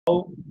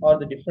how are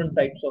the different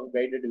types of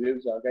guided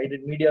waves or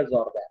guided medias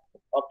are there,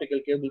 optical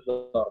cables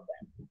are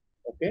there.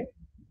 Okay,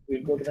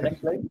 we'll go to the Sir.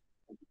 next slide.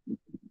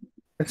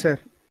 Yes, sir.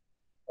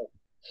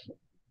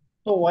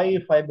 So why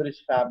fiber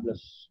is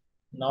fabulous?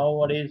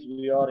 Nowadays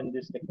we are in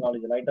this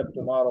technology, light up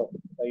tomorrow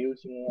by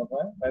using of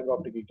fiber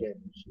optical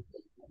cables.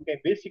 Okay,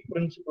 basic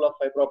principle of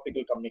fiber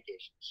optical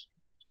communications.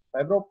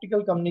 Fiber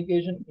optical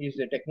communication is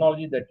a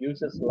technology that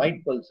uses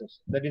light pulses.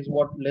 That is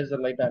what laser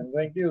light I'm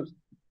going to use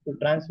to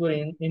transfer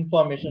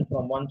information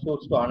from one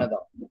source to another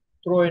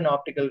through an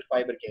optical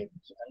fiber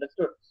cables.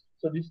 Understood?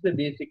 So this is the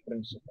basic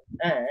principle.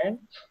 And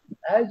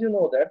as you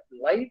know that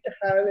light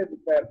have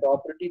a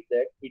property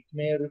that it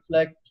may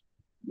reflect,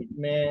 it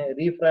may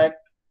refract.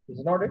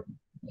 Is not it?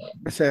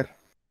 Yes, sir.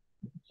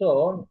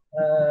 So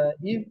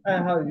if I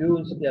have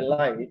used a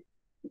light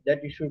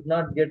that it should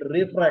not get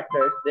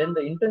refracted, then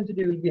the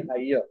intensity will be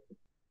higher.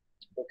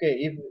 Okay,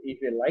 if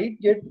a light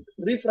gets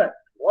refract,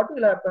 what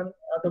will happen?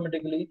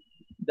 Automatically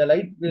the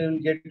light will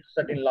get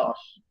certain loss.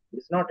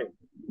 It's not it.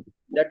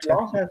 That Sir.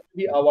 loss has to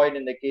be avoided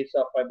in the case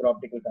of fiber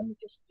optical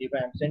communication. If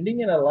I am sending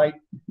in a light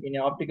in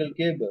an optical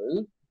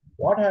cable,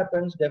 what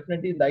happens?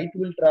 Definitely light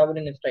will travel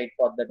in a straight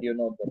path, that you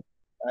know that.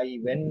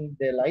 When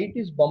the light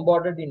is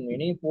bombarded in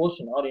any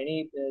portion or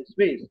any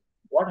space,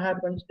 what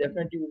happens?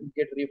 Definitely will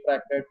get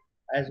refracted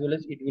as well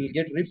as it will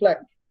get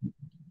reflected.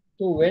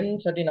 So when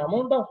certain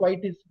amount of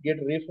light is get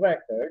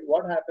refracted,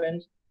 what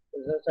happens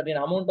is a certain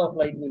amount of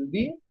light will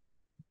be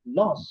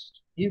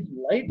lost. If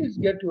light is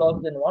get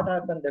lost, then what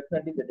happens?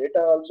 Definitely the data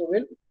also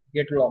will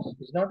get lost.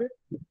 Is not it?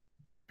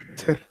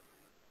 Sir.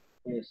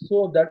 Yes.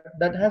 So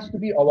that has to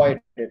be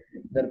avoided.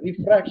 The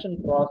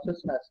refraction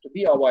process has to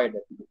be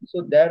avoided.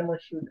 So there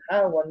must should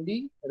have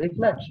only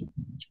reflection.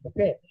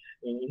 Okay.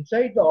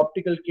 Inside the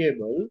optical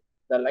cable,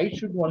 the light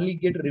should only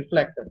get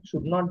reflected,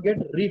 should not get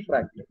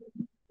refracted.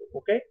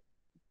 Okay.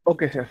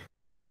 Okay, sir.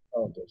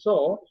 Okay,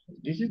 so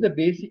this is the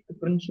basic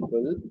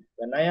principle.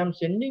 When I am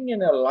sending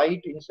in a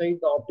light inside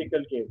the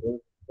optical cable,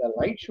 the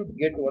light should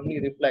get only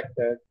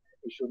reflected.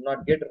 It should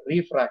not get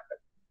refracted.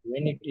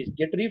 When it is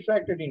get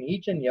refracted in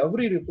each and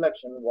every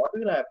reflection, what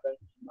will happen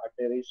at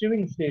the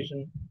receiving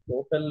station?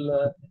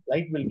 Total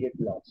light will get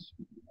lost.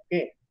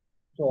 Okay,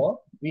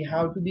 so we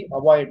have to be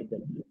avoid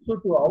them. So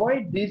to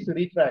avoid this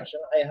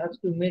refraction, I have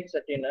to make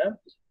certain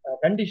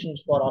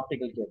conditions for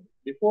optical cable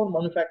before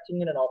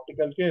manufacturing an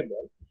optical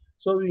cable.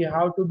 So we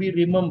have to be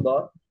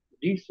remember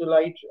these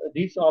light,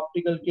 this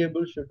optical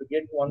cable should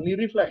get only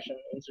reflection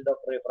instead of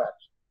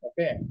refraction.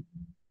 Okay.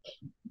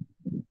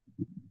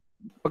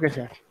 Okay,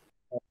 sir.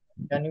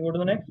 Can you go to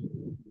the next?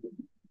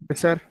 Yes,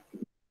 sir.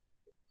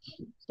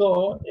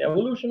 So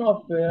evolution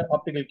of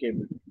optical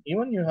cable.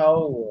 Even you have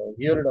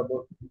heard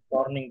about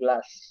Corning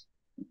glass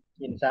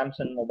in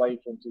Samsung mobile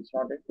phones. It's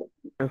not it?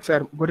 Yes,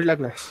 sir. Gorilla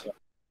Glass. Yeah.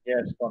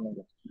 Yes, Corning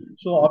glass.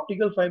 So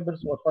optical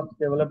fibers were first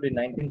developed in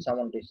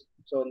 1970s.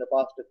 So in the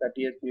past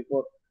 30 years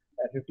before,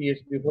 50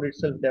 years before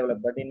itself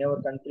developed. But in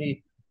our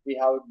country, we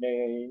have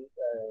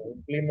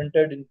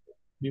implemented in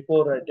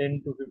before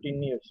 10 to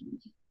 15 years.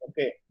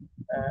 Okay.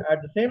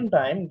 At the same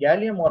time,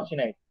 gallium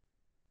arsenide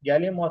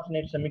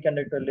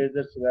semiconductor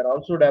lasers were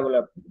also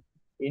developed.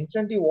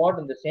 Instantly, what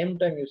in the same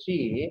time you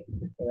see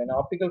when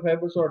optical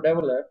fibers are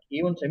developed,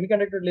 even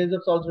semiconductor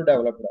lasers also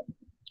developed.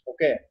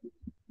 Okay,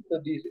 so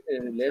these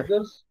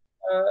lasers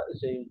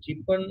say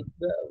cheapen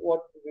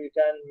what we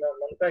can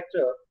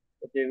manufacture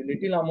with a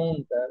little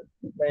amount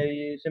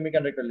by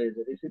semiconductor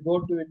laser. If you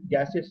go to a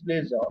gaseous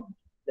laser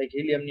like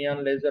helium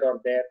neon laser are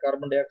there,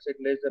 carbon dioxide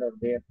laser are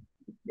there,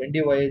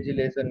 NdYAG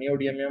laser,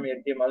 neodymium,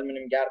 lithium,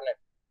 aluminum, garnet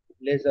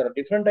laser,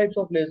 different types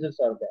of lasers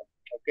are there.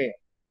 Okay,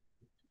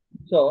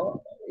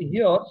 so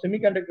here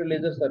semiconductor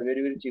lasers are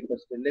very very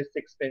cheapest, less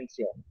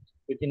expensive.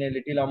 Within a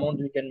little amount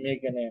we can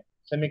make a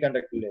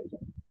semiconductor laser.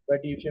 But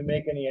if you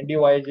make any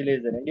NdYAG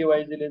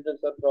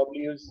lasers are probably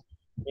used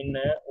in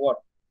what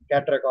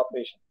cataract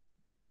operation.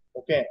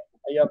 Okay,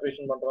 eye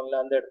operation பண்றோம்ல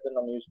அந்த இடத்துல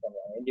நம்ம use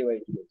பண்ணுவோம்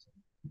NdYAG laser.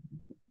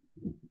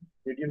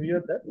 Did you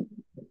hear that?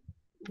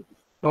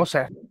 No,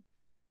 sir.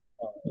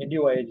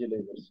 NdYAG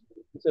lasers.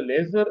 So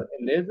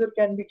laser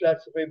can be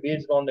classified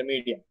based on the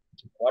medium.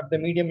 What the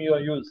medium you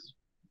are used,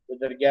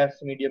 whether gas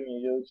medium you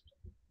used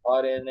or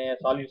in a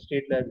solid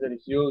state laser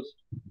is used,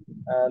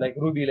 like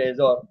ruby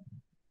laser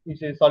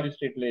is a solid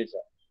state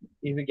laser.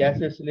 If a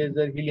gaseous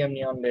laser, helium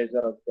neon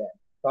laser are there,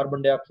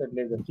 carbon dioxide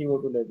laser,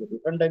 CO2 laser,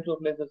 different types of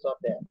lasers are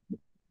there.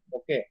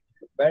 Okay,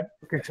 but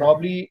Okay, sir.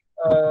 probably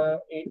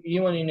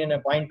even in a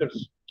pointer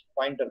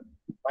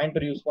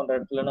use பண்ற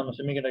இடத்துல நம்ம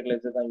semiconductor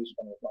laser தான் use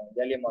பண்ணிருப்பாங்க,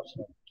 gallium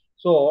arsenide.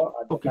 So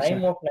at the Okay,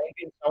 time sir. of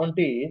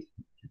 1970s,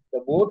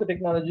 both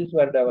technologies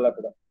were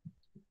developed.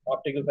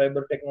 Optical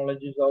fiber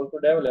technologies also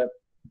developed,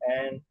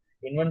 and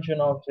invention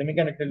of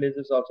semiconductor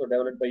lasers also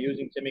developed by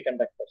using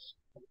semiconductors.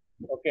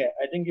 Okay,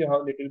 I think you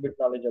have little bit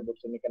knowledge about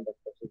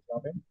semiconductors, is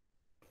not it?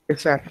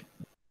 Yes, sir.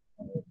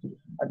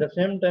 At the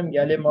same time,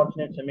 gallium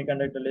arsenide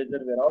semiconductor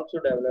lasers were also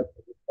developed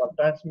for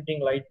transmitting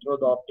light through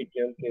the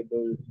optical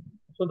cable.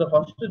 So the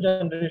first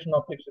generation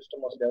optic system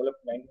was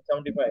developed in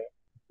 1975.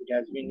 It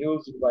has been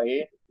used by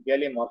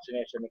gallium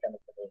arsenide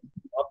semiconductor laser.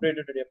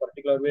 operated at a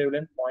particular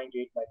wavelength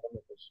 0.8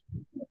 micrometers.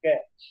 Okay,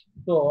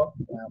 so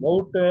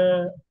about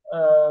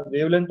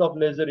wavelength of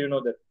laser, you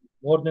know that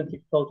more than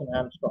 6,000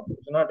 Armstrong,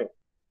 is not it?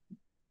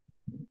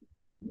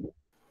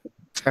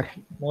 Sir.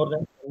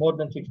 More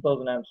than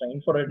 6,000 Armstrong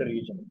infrared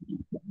region.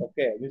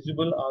 Okay,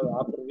 visible,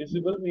 after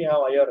visible we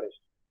have IR rays.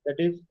 That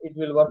is, it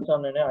will work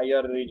on an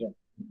IR region.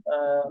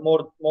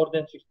 More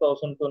than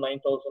 6,000 to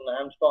 9,000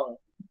 Armstrong,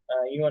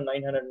 even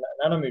 900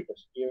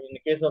 nanometers. In the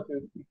case of,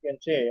 you can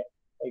say,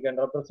 you can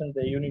represent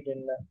the unit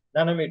in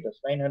nanometers,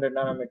 900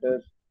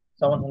 nanometers,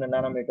 700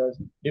 nanometers.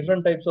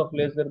 Different types of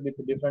laser with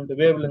different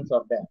wavelengths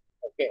are there.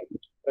 Okay,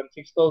 from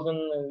 6,000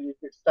 if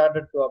it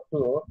started to up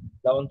to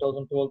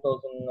 11,000,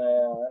 12,000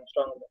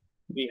 Armstrong,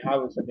 we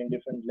have certain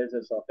different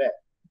lasers are there.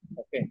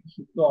 Okay,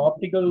 so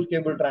optical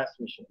cable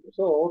transmission.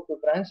 So to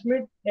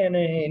transmit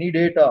any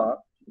data,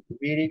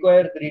 we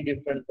require three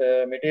different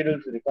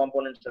materials. The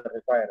components are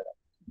required.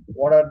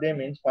 What are they?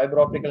 Means fiber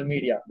optical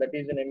media. That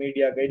is in a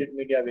media, guided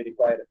media we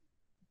require.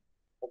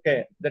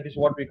 Okay, that is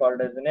what we call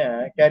it as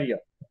a carrier.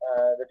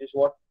 That is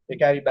what the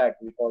carry back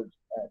we call it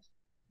as.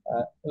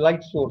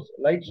 Light source.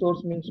 Light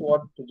source means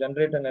what? To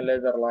generate a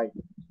laser light.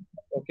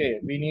 Okay,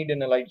 we need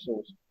in a light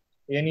source.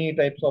 Any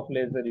types of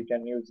laser you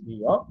can use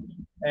here,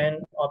 and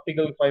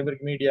optical fiber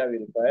media we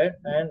require,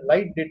 and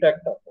light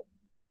detector.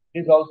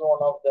 This is also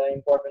one of the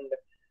important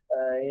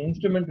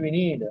instrument we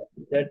need,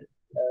 that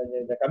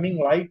the coming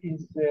light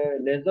is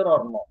laser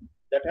or not.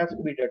 That has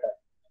to be detected.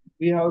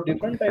 We have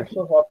different types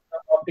of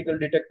optical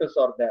detectors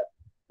are there.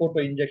 Photo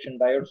injection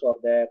diodes are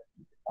there.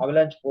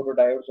 Avalanche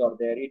photodiodes are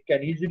there. It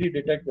can easily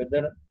detect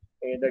whether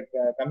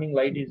the coming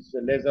light is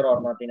laser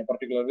or not in a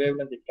particular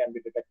wavelength. It can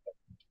be detected.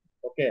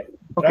 Okay,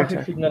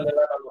 traffic signal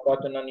எல்லாம் நம்ம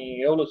பார்த்தோம்னா நீ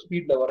எவ்வளவு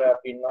ஸ்பீட்ல வர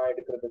அப்படின்னா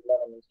எடுக்கிறதுக்குலாம்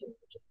நம்ம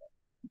instrument வச்சிருக்கோம்.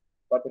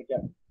 பார்த்திருக்கியா?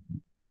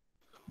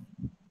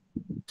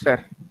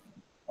 சார்,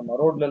 நம்ம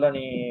ரோட்ல எல்லாம்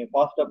நீ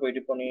ஃபாஸ்டா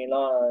போயிட்டு இப்போ நீ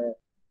எல்லாம்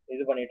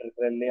இது பண்ணிட்டு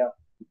இருக்கிற இல்லையா?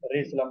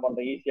 ரேஸ் எல்லாம்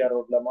பண்ற ஈசிஆர்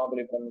ரோட்ல,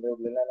 மாபலிபுரம்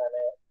ரோட்ல எல்லாம் நான்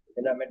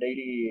எல்லாமே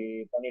டெய்லி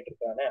பண்ணிட்டு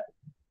இருக்கானே.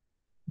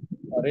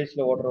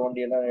 ரேஸ்ல ஓடுற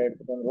வண்டி எல்லாம்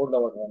எடுத்துட்டு வந்து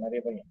ரோட்ல ஓடுறேன்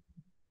நிறைய பையன்.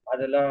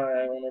 அதெல்லாம்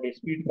உன்னுடைய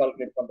ஸ்பீட்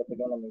கால்குலேட்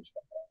பண்றதுக்கு நம்ம யூஸ்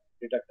பண்றோம்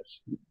detectors.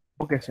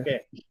 Okay sir.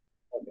 Okay.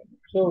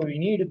 So we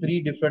need three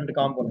different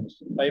components: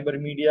 fiber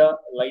media,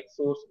 light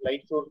source.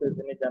 Light source is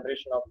in a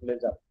generation of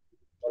laser.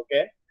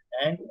 Okay,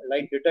 and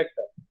light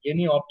detector.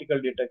 Any optical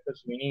detectors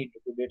we need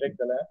to detect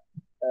the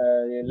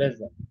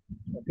laser.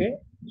 Okay,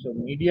 so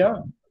media,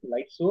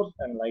 light source,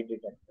 and light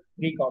detector.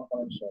 Three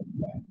components of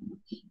that.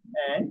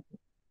 And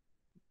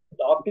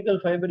the optical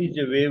fiber is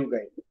a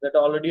waveguide. That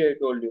already I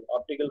told you.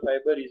 Optical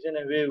fiber is in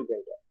a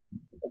waveguide.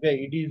 Okay,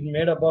 it is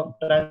made up of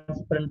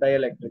transparent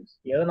dielectrics.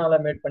 எதனால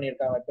mat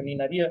பண்ணியிருக்காங்க? இப்போ நீ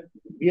நிறைய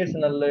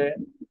BSNL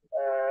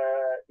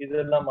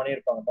இதெல்லாம்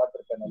பண்ணியிருப்பாங்க,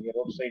 பார்த்துருப்பேன். நிறைய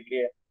road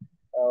சைட்லயே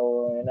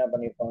என்ன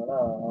பண்ணியிருப்பாங்கன்னா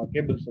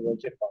கேபிள்ஸ்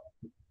வச்சிருப்பாங்க,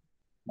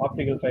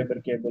 ஆப்டிகல்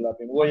ஃபைபர் கேபிள்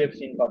அப்படின்னு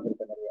ஓஎஃப்சின்னு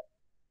பார்த்துருப்பேன். நிறைய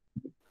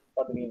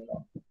பார்த்துருக்கீங்களா?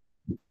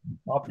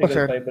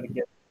 Optical fibre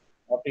cable,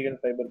 optical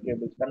fibre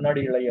cables,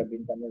 கண்ணாடி இழை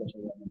அப்படின்னு தமிழ்ல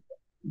சொல்லுவாங்க.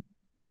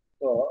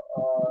 So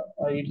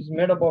it is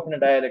made up of a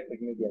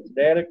dielectric media.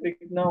 Dielectric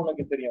na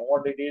unakku theriyum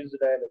what it is.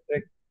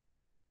 Dielectric,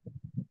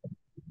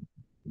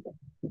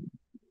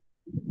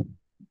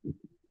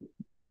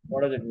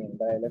 what does it mean?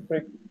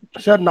 Dielectric,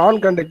 sir,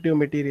 non-conductive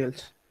materials.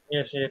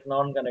 Yes,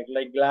 non-conductive,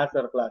 like glass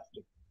or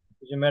plastic.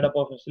 It is made up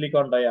of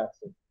silicon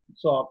dioxide.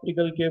 So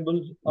optical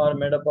cables are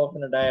made up of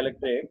a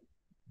dielectric.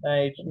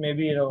 It may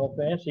be of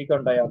a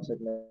silicon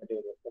dioxide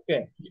material.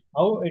 Okay,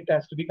 how it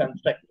has to be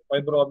constructed?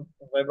 Fiber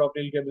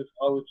optical cables,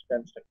 how it's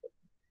constructed?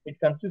 It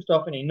consists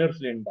of an inner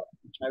cylinder.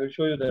 I will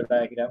show you the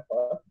diagram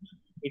first.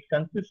 It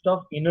consists of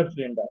inner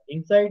cylinder.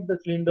 Inside the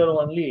cylinder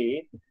only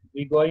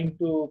we going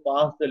to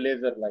pass the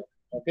laser light.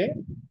 Okay,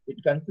 it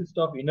consists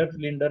of inner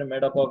cylinder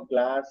made up of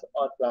glass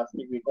or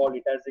plastic. We call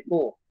it as a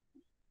core.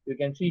 You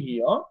can see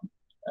here.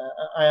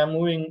 I am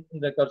moving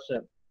the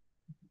cursor.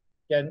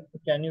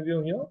 Can you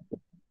view here?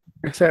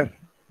 Yes, sir.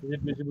 Is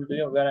it visible to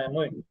you where I am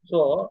moving? So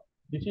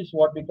this is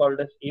what we call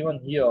as, even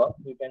here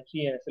you can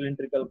see a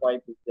cylindrical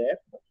pipe is there.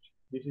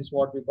 This is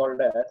what we call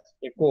as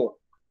a core.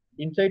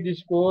 Inside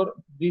this core,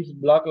 this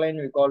black line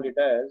we call it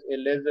as a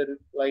laser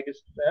light is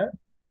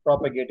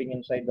propagating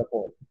inside the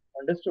core.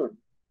 Understood?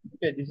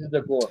 Okay, this is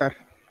the core. Sir.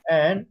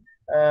 And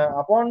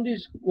upon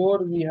this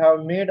core we have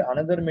made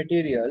another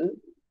material.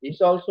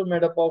 It's also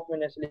made up of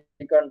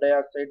silicon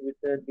dioxide with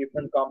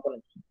different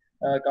components,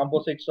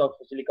 composites of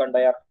silicon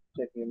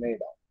dioxide we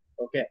made up.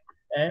 Okay,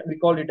 and we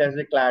call it as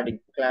a cladding.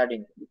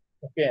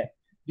 Okay,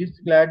 this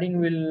cladding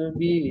will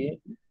be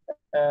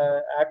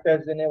act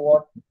as in a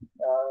what?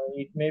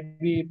 It may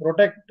be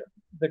protect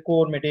the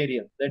core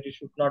material, that it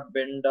should not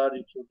bend or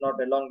it should not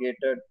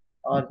elongated,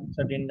 or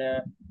certain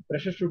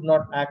pressure should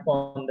not act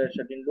on the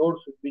certain load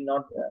should be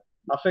not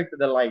affect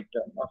the light,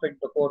 affect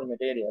the core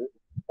material.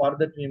 For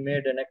that we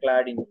made in a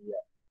cladding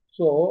here.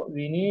 So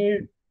we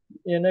need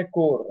in a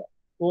core.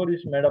 Core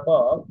is made up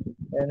of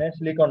in a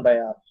silicon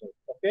dioxide.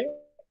 Okay,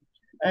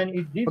 and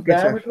this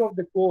diameter of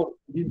the core,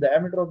 this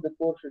diameter of the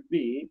core should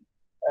be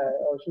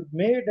should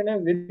make it in a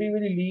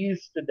very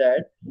least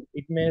that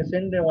it may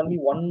send only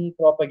one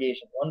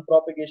propagation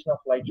of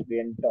light should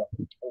enter.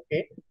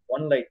 Okay,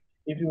 one light.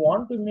 If you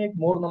want to make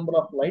more number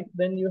of light,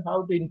 then you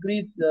have to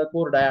increase the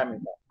core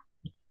diameter.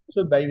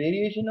 So by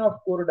variation of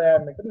core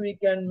diameter, we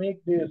can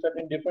make the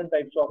certain different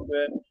types of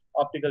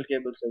optical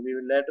cables. So we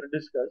will later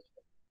discuss.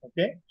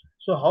 Okay.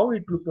 So how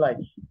it look like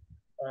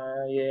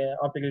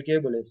optical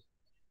cable is.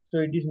 So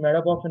it is made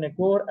up of a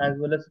core as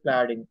well as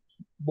cladding.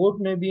 Both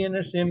may be in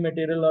the same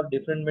material or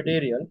different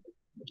material.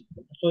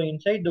 So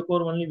inside the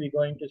core only we're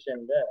going to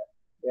send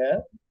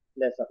a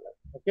laser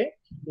light. Okay.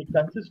 It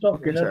consists of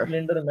Okay, inner sir.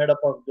 cylinder made up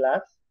of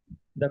glass.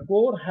 The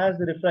core has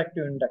a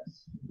refractive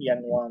index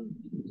N1.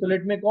 So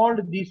let me call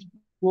this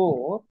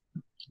core.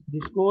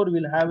 This core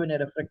will have a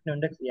refractive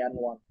index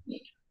N1.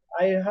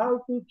 I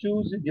have to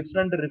choose a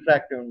different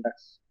refractive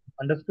index.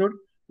 Understood?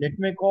 Let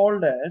me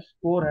call as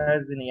core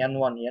has an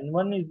N1.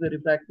 N1 is the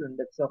refractive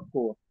index of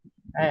core,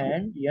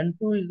 and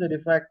N2 is the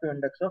refractive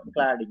index of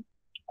cladding.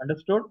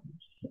 Understood?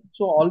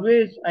 So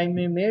always I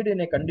may made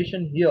in a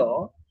condition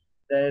here,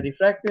 the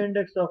refractive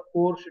index of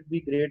core should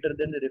be greater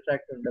than the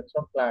refractive index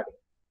of cladding.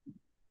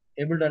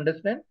 Able to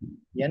understand?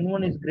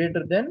 N1 is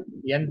greater than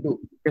N2.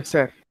 Yes,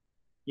 sir.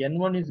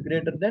 N1 is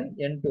greater than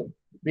N2.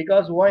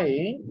 Because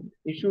why?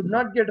 It should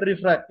not get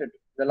refracted.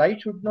 The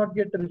light should not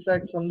get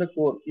refracted from the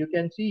core. You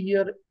can see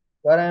here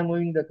where I am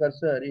moving the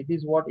cursor. It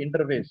is what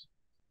interface.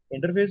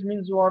 Interface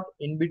means what?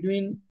 In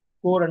between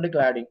core and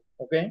cladding.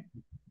 Okay?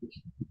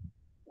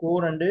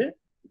 Core and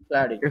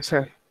cladding. Yes,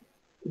 sir.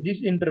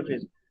 This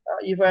interface.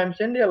 If I am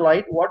sending a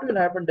light, what will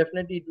happen?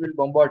 Definitely it will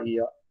bombard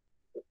here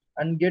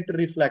and get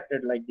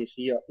reflected like this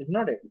here. Is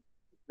not it?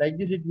 Like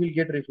this it will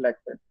get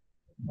reflected.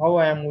 How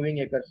I am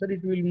moving a cursor,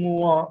 it will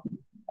move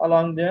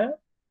along the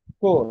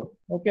core.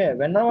 Okay,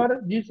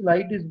 whenever this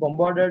light is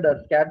bombarded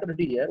or scattered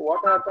here,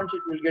 what happens?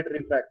 It will get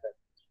refracted.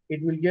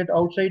 It will get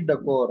outside the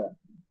core.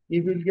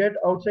 If it will get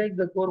outside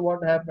the core,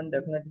 what happens?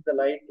 Definitely the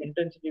light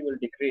intensity will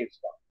decrease.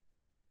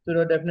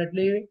 So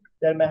definitely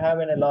there may have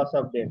a loss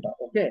of data.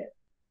 Okay.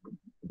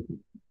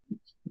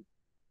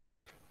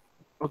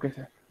 Okay,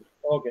 sir.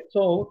 Okay,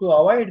 so to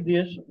avoid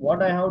this,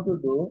 what I have to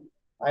do,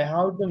 I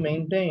have to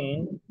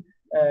maintain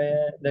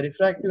the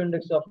refractive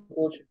index of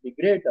core should be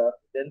greater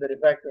than the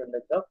refractive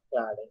index of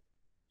cladding.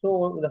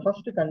 So the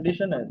first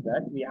condition is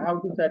that we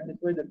have to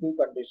satisfy the two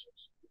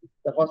conditions.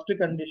 The first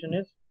condition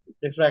is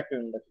refractive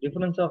index,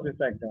 difference of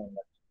refractive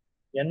index.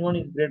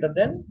 N1 is greater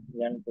than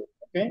N2.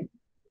 Okay.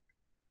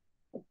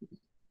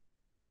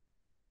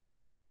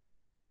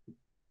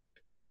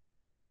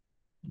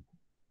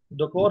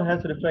 The core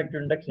has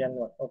refractive index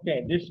N1.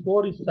 Okay, this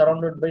core is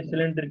surrounded by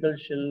cylindrical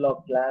shell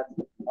of glass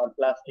or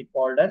plastic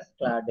called as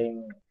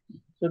cladding.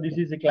 So this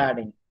is a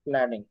cladding.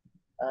 Cladding.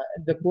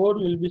 The core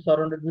will be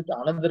surrounded with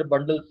another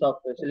bundles of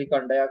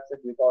silicon dioxide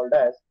we called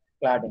as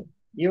cladding.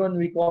 Even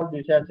we call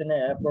this as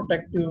a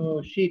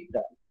protective sheet,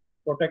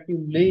 protective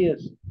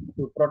layers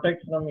to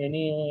protect from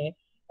any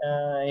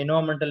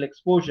environmental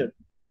exposure.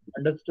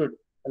 Understood?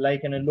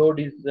 Like a load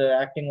is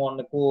acting on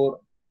the core,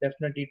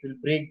 definitely it will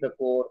break the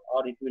core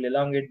or it will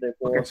elongate the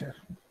Okay, core. sir.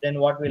 Then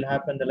what will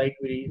happen? The light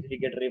will easily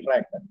get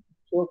refracted.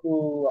 So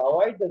to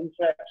avoid the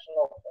refraction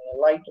of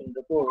light in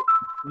the core,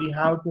 we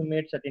have to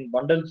make certain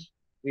bundles.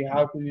 We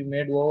have to be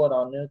made over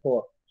on the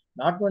core.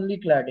 Not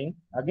only cladding.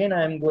 Again,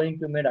 I am going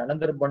to make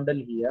another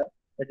bundle here.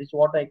 That is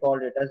what I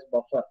called it as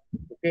buffer.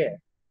 Okay.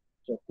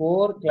 So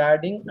core,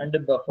 cladding, and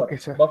buffer. Okay,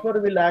 sir. Buffer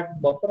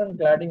and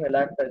cladding will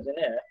act as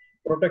a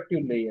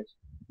protective layers.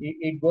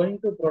 It going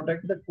to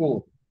protect the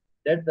core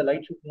that the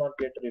light should not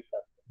get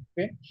refracted.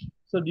 Okay.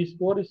 So this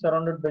core is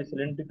surrounded by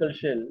cylindrical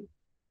shell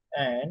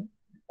and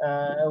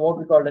what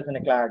we call as a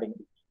cladding.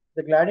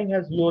 The cladding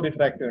has low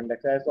refractive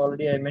index. As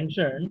already I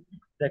mentioned,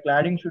 the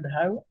cladding should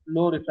have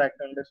low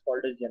refractive index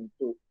called as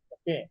N2.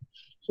 Okay.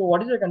 So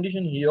what is the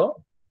condition here?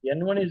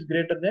 N1 is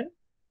greater than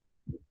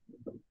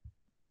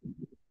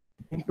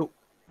Into.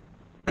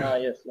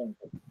 yes, N2.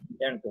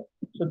 N2.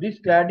 So this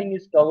cladding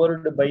is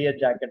covered by a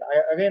jacket.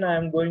 Again, I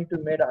am going to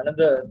make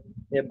another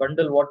a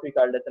bundle what we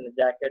call as a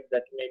jacket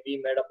that may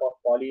be made up of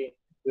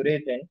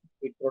polyurethane.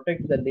 It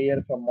protects the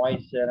layer from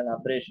moisture and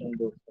abrasion,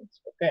 those things.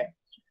 Okay.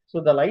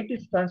 So the light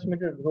is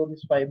transmitted through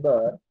this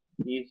fiber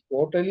is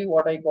totally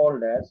what I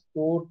called as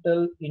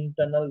total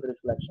internal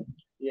reflection.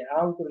 You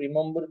have to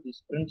remember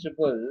this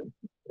principle.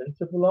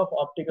 Principle of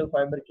optical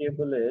fiber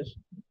cable is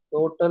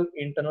total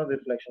internal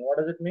reflection. What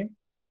does it mean?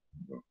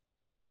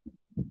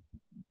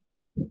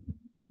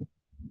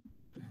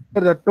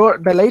 Sir,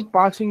 the light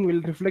passing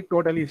will reflect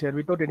totally, sir,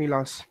 without any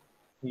loss.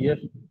 Yes,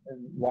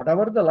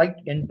 whatever the light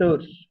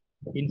enters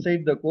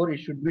inside the core, it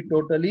should be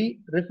totally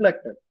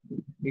reflected.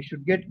 It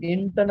should get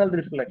internal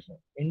reflection.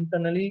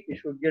 Internally, it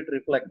should get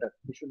reflected.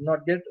 It should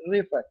not get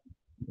reflected.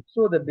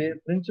 So the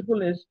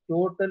principle is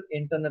total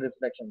internal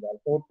reflection. The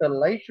total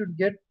light should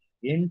get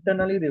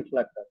internally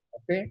reflected.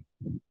 Okay.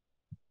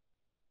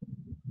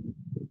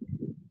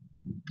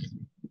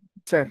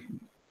 Sir.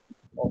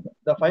 Okay.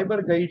 The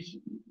fiber guides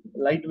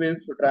light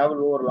waves to travel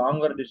over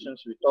longer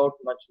distance without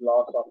much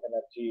loss of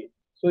energy.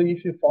 So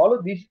if you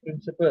follow this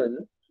principle,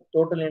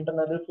 total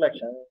internal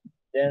reflection,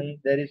 then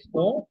there is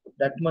no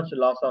that much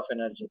loss of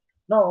energy.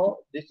 Now,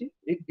 this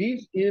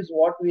is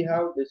what we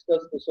have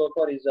discussed so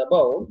far is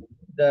about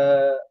the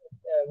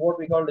what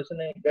we call this in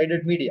a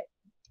guided media.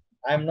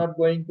 I am not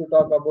going to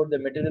talk about the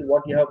material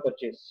what you have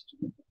purchased.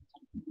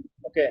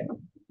 Okay,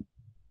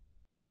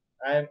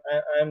 I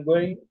am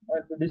going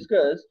to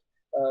discuss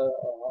uh,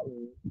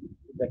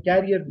 the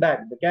carrier bag,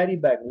 the carry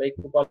bag, like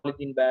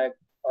polythene bag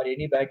or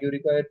any bag you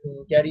require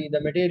to carry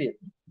the material.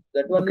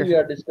 That only Okay, we sir.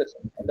 are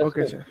discussing. Okay,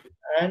 Understood? sir.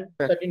 And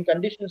Sir. certain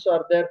conditions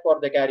are there for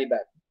the carry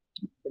bag.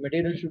 The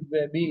material should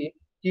be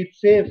keep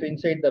safe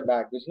inside the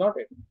bag. Is not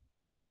it?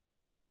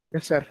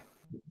 Yes, sir.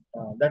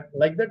 That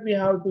like that we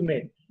have to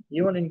make.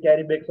 Even in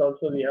carry bags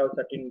also we have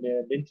certain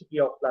density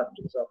of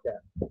plastics of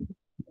that.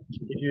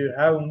 If you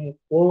have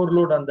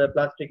overload on the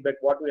plastic bag,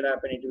 what will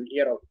happen? It will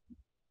tear out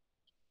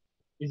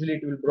easily.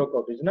 It will broke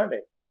out. Is not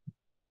it?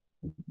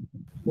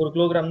 ஒரு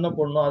kilogram தான்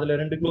போடணும் அதுல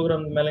 2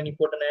 kilogram மேல நீ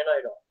போட்டனா என்ன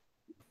ஆயிடும்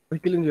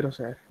கிழிஞ்சிரும்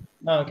sir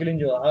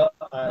கிழிஞ்சு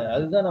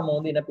அதுதான் நம்ம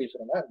வந்து என்ன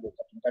பேசுறோம்னா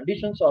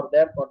conditions are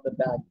there for the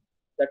bag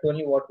that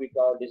only what we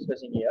are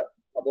discussing here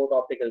about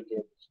optical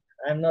cables.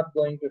 I am not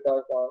going to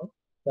talk on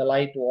the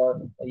light or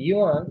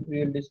even we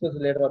will discuss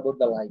later about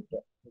the light.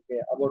 Okay,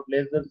 about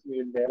lasers we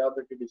will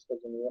elaborately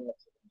discuss in even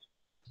next.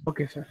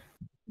 Okay, sir.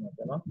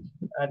 Okay, no?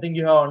 I think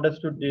you have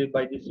understood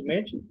by this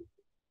image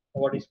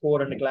what is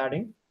core and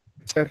cladding.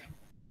 Sir.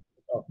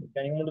 Okay,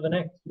 can you move to the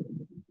next?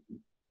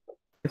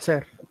 Yes,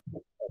 sir.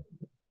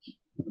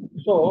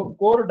 So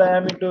core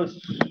diameters,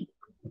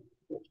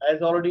 as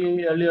already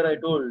earlier I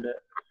told,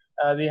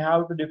 we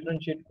have to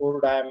differentiate core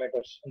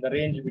diameters in the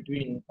range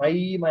between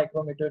 5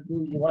 micrometer to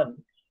even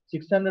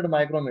 600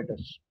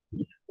 micrometers,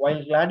 while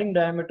cladding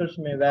diameters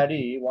may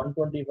vary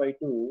 125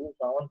 to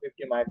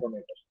 750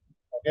 micrometers.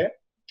 Okay,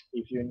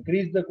 if you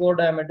increase the core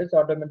diameters,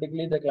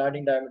 automatically the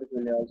cladding diameters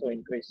will also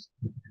increase,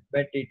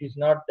 but it is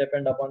not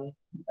depend upon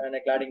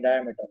a cladding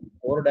diameter.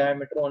 Core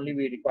diameter only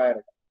we require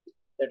it.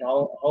 That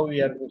how we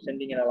are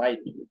sending in a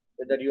light,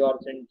 whether you are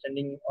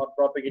sending or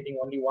propagating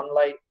only one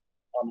light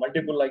or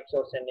multiple lights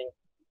are sending.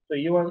 So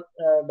even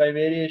by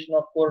variation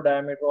of core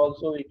diameter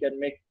also we can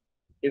make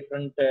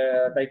different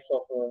types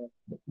of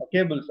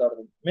cables are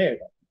made.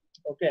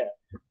 Okay,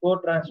 core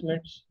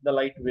transmits the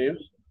light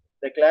waves.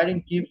 The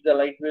cladding keeps the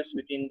light waves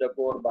within the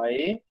core by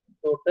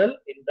total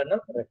internal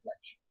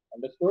reflection.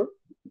 Understood?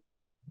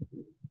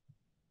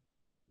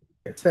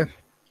 Yes, sir.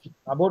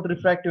 About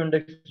refractive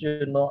index,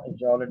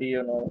 it's already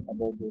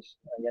about this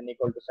n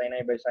equal to sin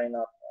I by sin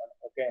r.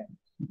 Okay,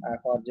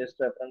 for just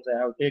reference I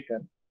have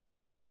taken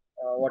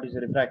what is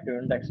the refractive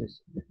index is.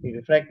 The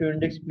refractive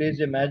index plays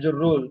a major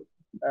role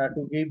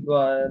to give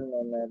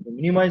to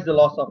minimize the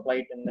loss of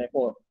light in the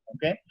core.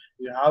 Okay,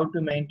 you have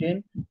to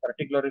maintain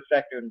particular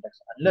refractive index,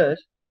 unless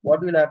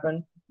what will happen,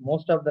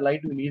 most of the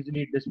light will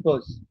easily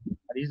disperse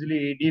or easily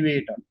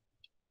deviate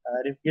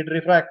or get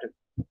refracted,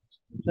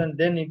 and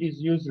then it is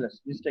useless.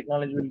 This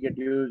technology will get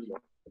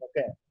useless.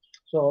 Okay,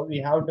 so we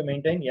have to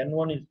maintain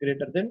n1 is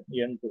greater than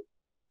n2.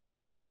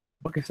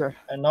 Okay, sir.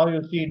 And now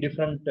you see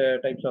different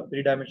types of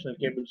three-dimensional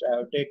cables I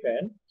have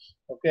taken.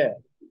 Okay,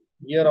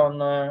 here on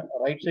the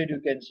right side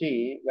you can see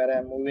where I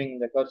am moving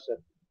the cursor.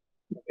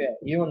 Okay,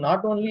 even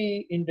not only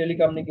in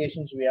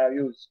telecommunications we have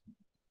used,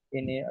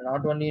 in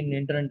not only in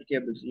internet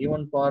cables,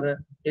 even for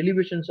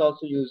televisions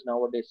also used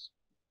nowadays.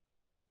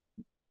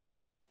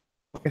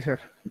 Okay, sir.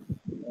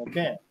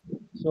 Okay,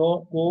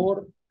 so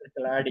core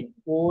cladding,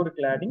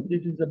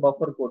 this is a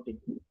buffer coating.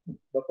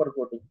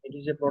 It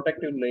is a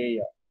protective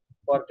layer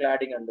for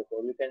cladding and the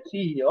core. You can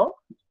see here.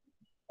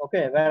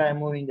 Okay, where I am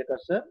moving the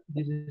cursor,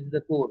 this is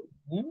the core.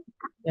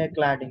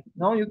 Cladding.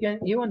 Now you can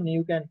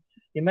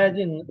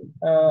imagine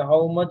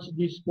how much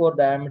this core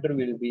diameter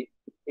will be.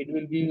 It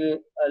will be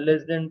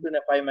less than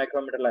 5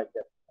 micrometer like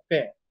that.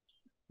 Okay,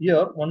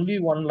 here only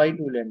one light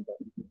will enter.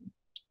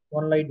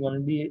 One light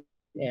will be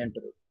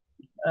enter.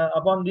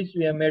 Upon this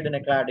we have made in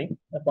a cladding,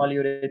 a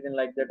polyurethane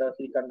like that, or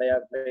silicon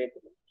dioxide.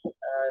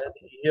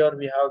 Here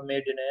we have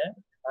made in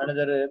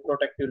another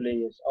protective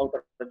layers,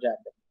 outer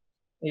jacket.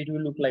 It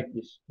will look like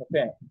this.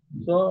 Okay,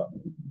 so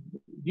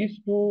these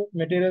two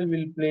material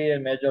will play a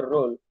major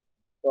role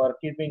for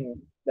keeping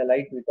the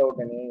light without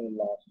any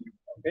loss.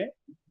 Okay,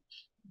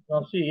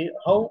 now see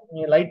how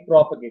light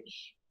propagates.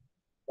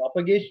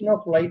 Propagation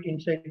of light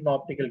inside an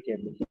optical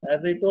cable,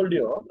 as I told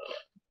you,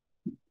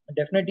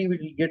 definitely will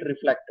get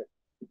reflected.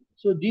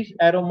 So these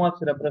arrow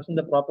marks represent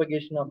the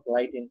propagation of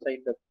light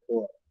inside the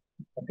core.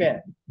 Okay,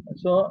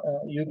 so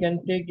you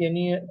can take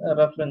any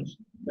reference,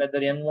 whether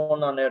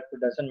n1 on earth,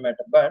 doesn't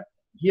matter. But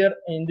here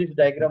in this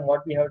diagram,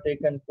 what we have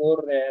taken,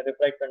 core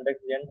refractive index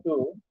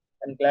n2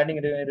 and cladding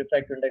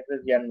refractive index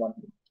is n1.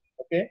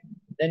 Okay,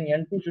 then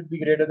n2 should be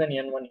greater than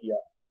n1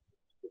 here.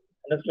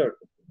 Understood?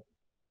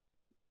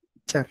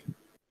 Sir.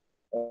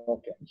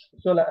 Okay,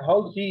 so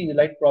how see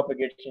light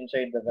propagates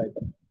inside the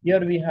fiber?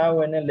 Here we have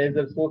when a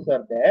laser source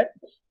are there,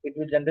 it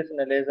will generate in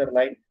a laser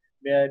light.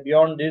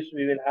 Beyond this,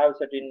 we will have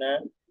certain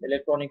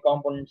electronic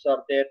components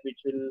are there which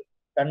will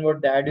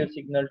convert the audio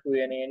signal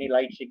to any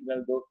light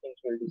signal. Those things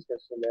we'll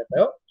discuss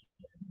later.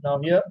 Now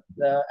here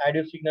the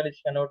audio signal is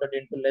converted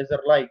into laser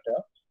light.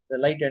 The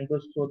light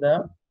enters through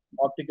the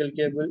optical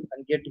cable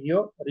and get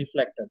here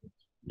reflected.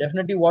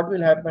 Definitely what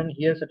will happen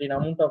here, certain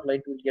amount of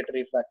light will get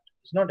reflected.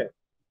 It's not it.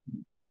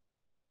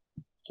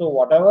 So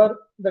whatever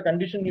the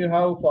condition you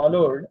have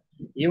followed,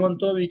 even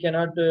though we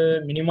cannot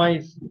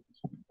minimize,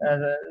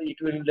 it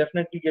will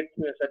definitely get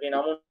a certain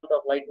amount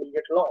of light will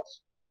get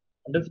lost.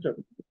 Understood?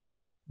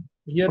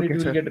 Here it Okay,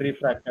 will sir. get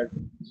refracted.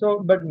 So,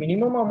 but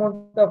minimum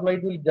amount of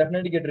light will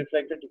definitely get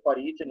reflected for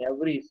each and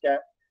every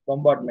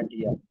bombardment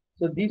here.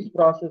 So this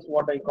process,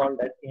 what I call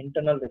as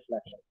internal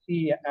reflection.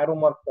 See, arrow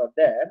marks are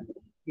there.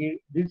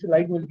 This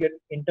light will get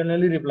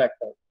internally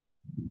reflected.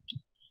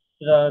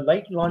 The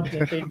light launched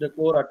Yes, inside sir. the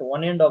core at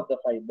one end of the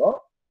fiber.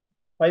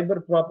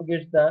 Fiber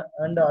propagates the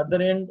and the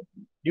other end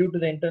due to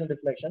the internal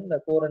reflection, the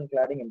core and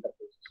cladding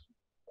interfaces.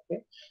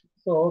 Okay.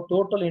 So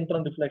total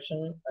internal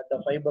reflection at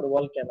the fiber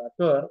wall can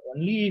occur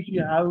only if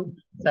you have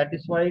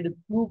satisfied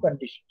two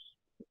conditions.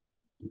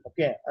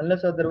 Okay,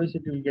 unless otherwise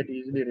it will get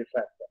easily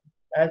refracted.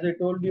 As I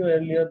told you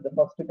earlier, the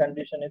first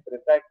condition is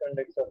refractive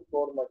index of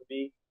core must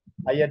be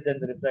higher than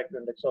the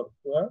refractive index of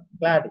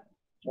cladding.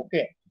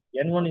 Okay,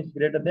 N1 is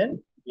greater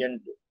than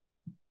N2.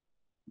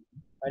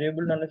 Are you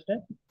able to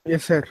understand?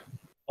 Yes, sir.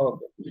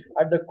 Okay.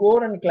 At the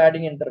core and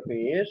cladding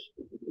interface,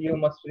 you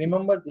must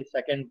remember the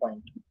second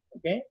point.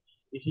 Okay.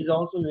 This is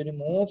also very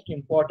most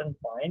important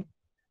point,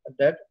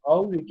 that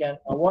how we can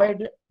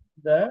avoid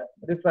the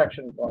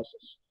refraction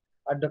process.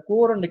 At the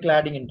core and the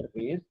cladding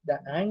interface, the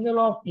angle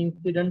of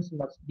incidence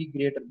must be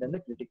greater than the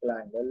critical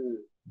angle.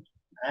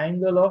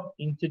 Angle of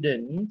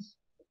incidence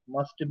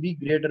must be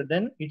greater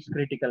than its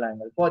critical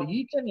angle. For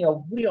each and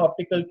every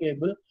optical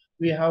cable,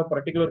 we have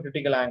particular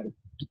critical angle.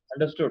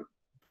 Understood?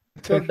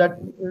 So Sir.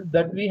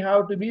 that we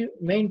have to be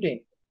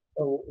maintained.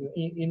 So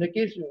in the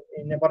case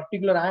in a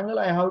particular angle,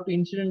 I have to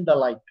incident the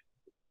light.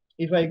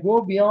 If I go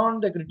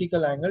beyond the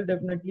critical angle,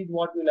 definitely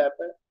what will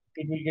happen?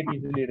 It will get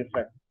easily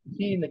refracted.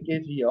 See in the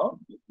case here,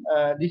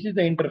 this is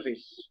the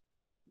interface.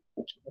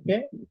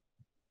 Okay,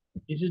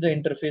 this is the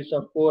interface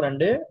of core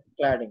and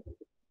cladding.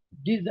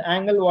 This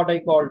angle, what I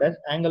called as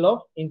angle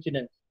of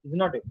incidence, is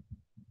not it?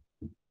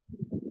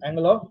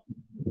 Angle of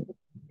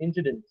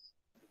incidence.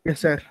 Yes,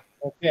 sir.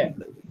 Okay,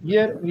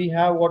 here we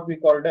have what we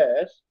called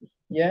as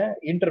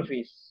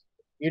interface.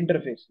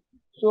 Interface.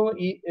 So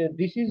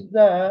this is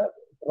the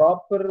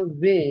proper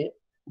way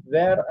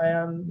where I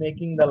am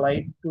making the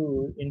light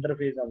to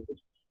interface on this.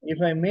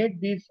 If I make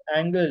this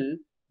angle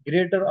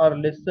greater or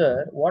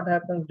lesser, what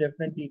happens?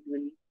 Definitely it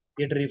will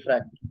get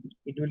refract.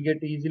 It will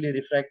get easily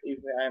refract if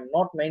I am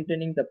not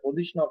maintaining the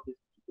position of this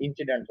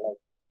incident light.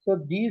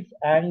 So this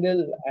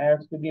angle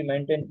has to be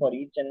maintained for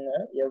each and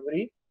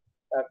every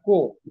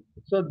core.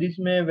 So this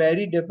may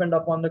vary depend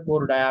upon the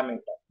core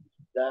diameter.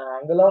 The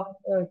angle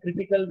of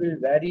critical will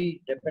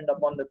vary depend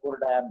upon the core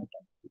diameter.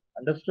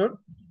 Understood?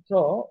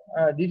 So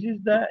this is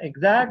the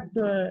exact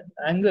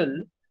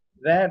angle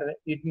where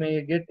it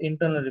may get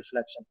internal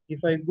reflection. If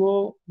I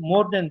go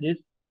more than this,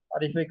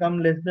 or if I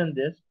come less than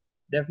this,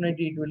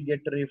 definitely it will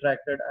get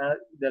refracted.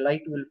 The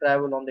light will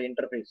travel on the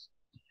interface.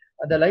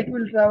 The light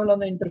will travel on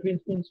the interface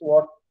means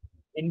what?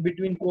 In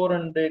between core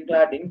and the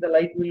cladding, the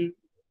light will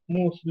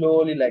move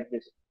slowly like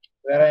this.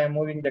 Where I am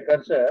moving the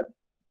cursor,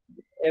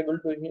 able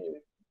to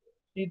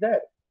see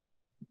that.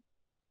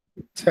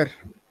 Sir.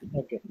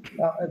 Okay.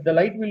 The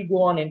light will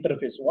go on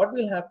interface. What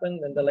will happen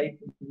when the light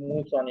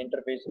moves on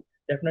interface?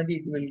 Definitely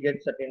it will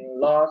get certain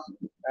loss,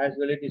 as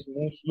well it is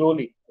move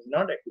slowly. It's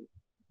not it.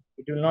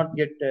 It will not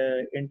get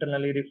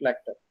internally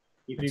reflected.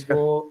 If you Yes, sir.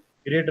 go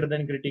greater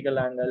than critical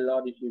angle,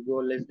 or if you go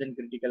less than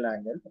critical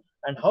angle,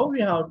 and how we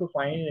have to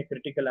find a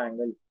critical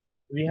angle?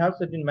 We have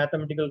certain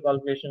mathematical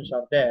calculations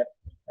are there,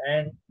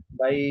 and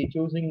by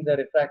choosing the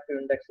refractive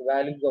index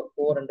values of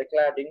core and the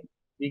cladding,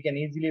 we can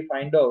easily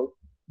find out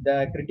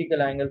the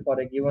critical angle for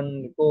a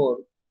given core.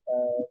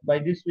 By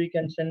this, we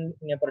can send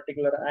in a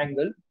particular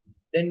angle,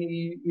 then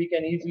we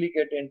can easily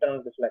get internal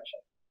reflection.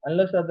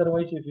 Unless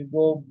otherwise, if you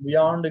go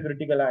beyond the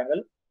critical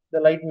angle, the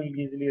light will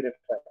easily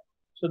reflect.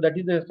 So that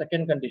is the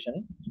second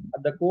condition.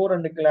 At the core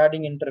and the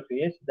cladding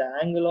interface, the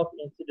angle of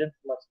incidence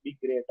must be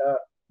greater.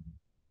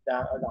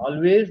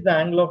 Always the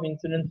angle of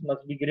incidence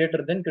must be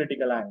greater than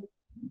critical angle.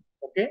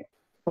 Okay.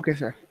 Okay,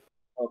 sir.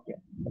 Okay.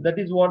 That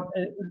is what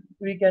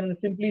we can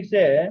simply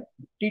say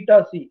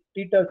theta c.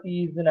 Theta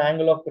c is an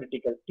angle of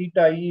critical.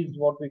 Theta e is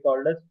what we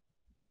call as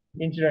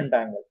incident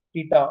angle.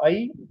 Theta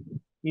I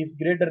is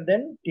greater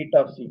than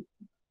theta c.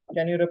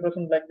 Can you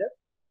represent like that?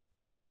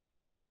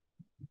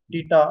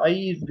 Theta I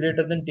is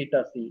greater than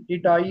theta c.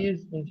 Theta I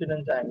is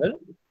incidence angle.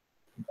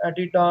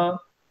 Theta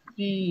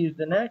c is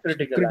in a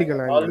critical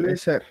Critical angle. angle. Always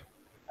Yes, sir.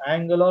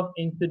 angle of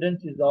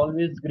incidence is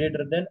always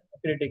greater than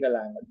critical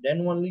angle.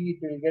 Then only it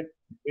will get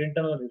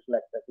internal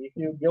reflected. If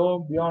you go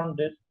beyond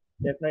this,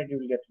 definitely you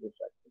will get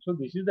reflected. So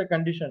this is the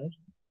conditions,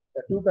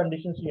 the two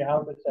conditions you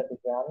have to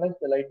satisfy, unless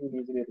the light will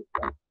easily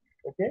reflect.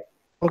 Okay.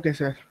 Okay,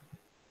 sir.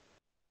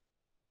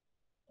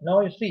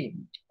 Now you see,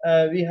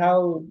 we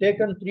have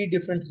taken three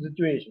different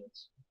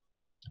situations.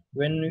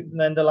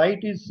 When the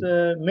light is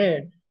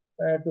made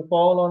to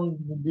fall on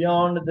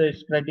beyond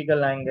this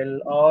critical angle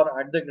or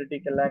at the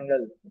critical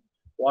angle,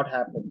 what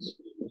happens?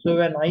 So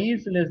when I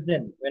is less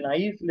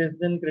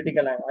than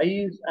critical angle, I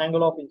is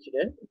angle of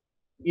incidence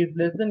is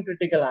less than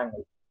critical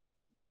angle.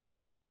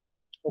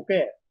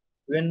 Okay,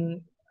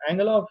 when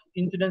angle of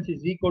incidence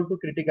is equal to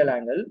critical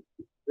angle,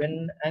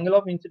 when angle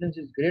of incidence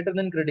is greater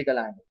than critical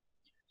angle.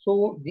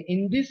 So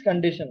in this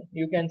condition,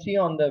 you can see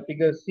on the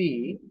figure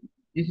C,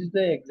 this is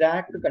the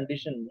exact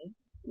condition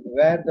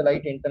where the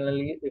light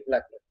internally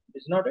reflected.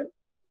 Is not it?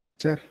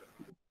 Sir.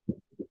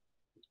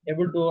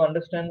 Able to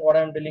understand what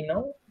I am telling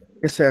now?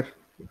 Yes, sir.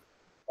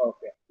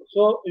 Okay.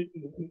 So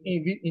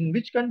in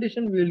which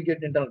condition we will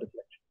get internal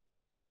reflection?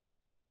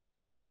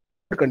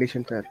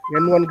 Condition, sir.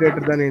 N1 greater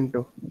than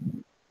N2.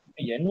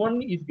 N1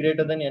 is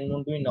greater than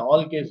N12 in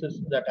all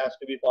cases, that has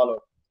to be followed.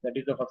 That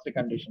is the first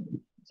condition.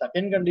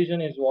 Second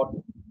condition is what?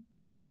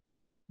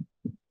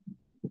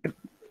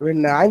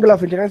 When angle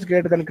of incidence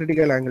greater than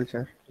critical angle,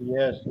 sir.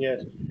 Yes, yes.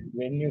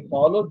 When you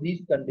follow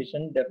these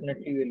conditions,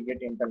 definitely you will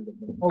get internal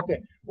reflection.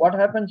 Okay. What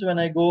happens when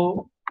I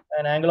go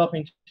an angle of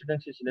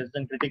incidence is less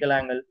than critical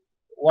angle?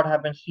 What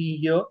happens? See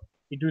here,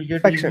 it will get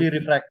Reflection. easily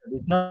refracted.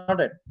 It's not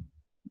it.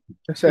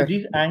 Yes, So sir.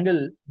 this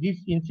angle, this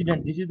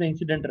incident, this is the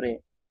incident ray.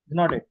 It's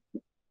not it.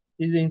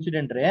 This is the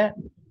incident ray,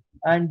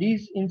 and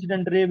this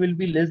incident ray will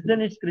be less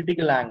than its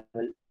critical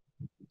angle.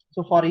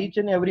 So for each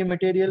and every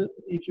material,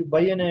 if you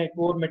buy a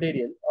core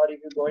material or if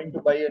you're going to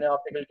buy an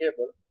optical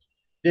cable,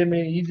 they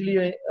may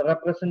easily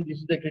represent this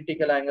is the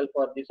critical angle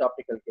for this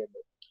optical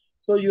cable.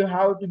 So you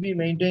have to be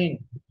maintained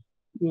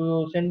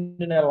to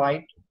send in a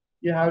light.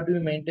 You have to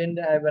maintain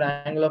the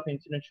angle of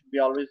incidence should be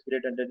always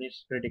greater than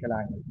its critical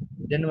angle.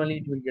 Then only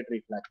it will get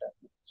reflected.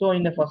 So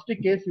in the first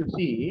case, you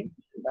see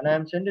when I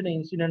am sending an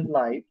incident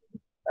light,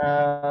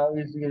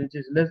 which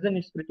is less than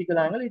its critical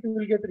angle, it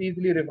will get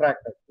easily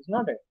refracted. It's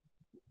not it.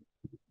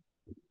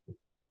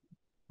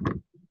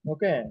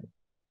 Okay.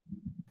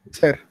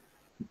 Sir.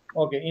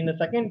 Okay. In the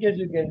second case,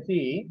 you can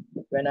see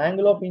when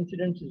angle of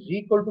incidence is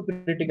equal to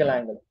critical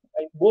angle,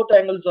 both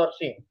angles are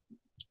same.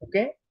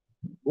 Okay,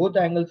 both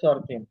angles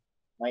are same.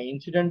 My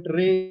incident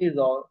ray is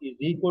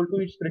equal to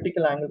its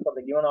critical angle for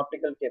the given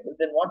optical cable.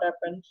 Then what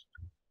happens?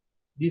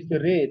 This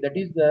ray, that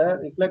is the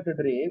reflected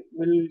ray,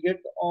 will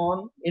get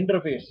on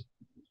interface.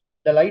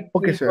 The light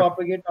Okay, will sir.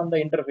 propagate on the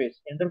interface.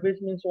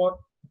 Interface means what?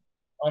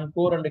 On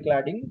core and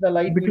cladding, the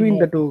light Between will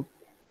the move. two.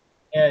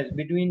 Yes,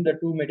 between the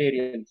two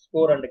materials,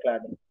 core and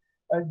cladding.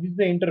 This is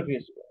the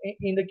interface.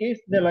 In the case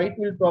the light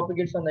will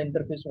propagate on the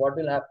interface, what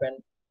will happen?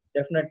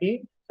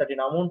 Definitely, certain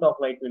amount of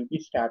light will be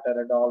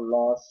scattered or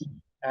lost,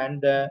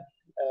 and the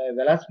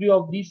velocity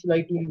of this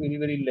light will be very,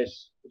 very less.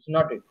 It's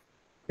not it.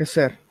 Yes,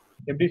 sir.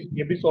 எப்படி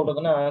எப்படி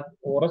சொல்றதுன்னா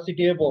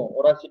உரசிட்டே போவோம்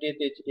உரசிட்டே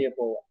தேய்ச்சிட்டே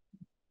போவோம்.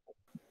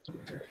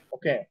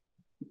 Okay,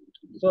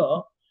 so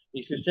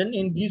if you send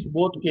in these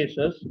both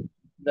cases,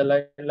 the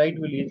light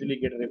will easily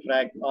get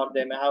refract or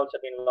they may have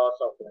certain loss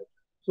of light.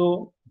 So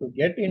to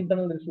get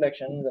internal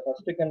reflection, the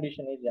first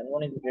condition is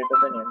N1 is greater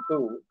than N2,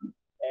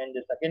 and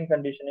the second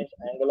condition is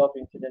angle of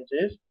incidence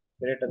is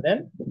greater than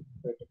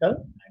critical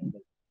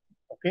angle.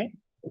 Okay.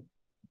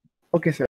 Okay, sir.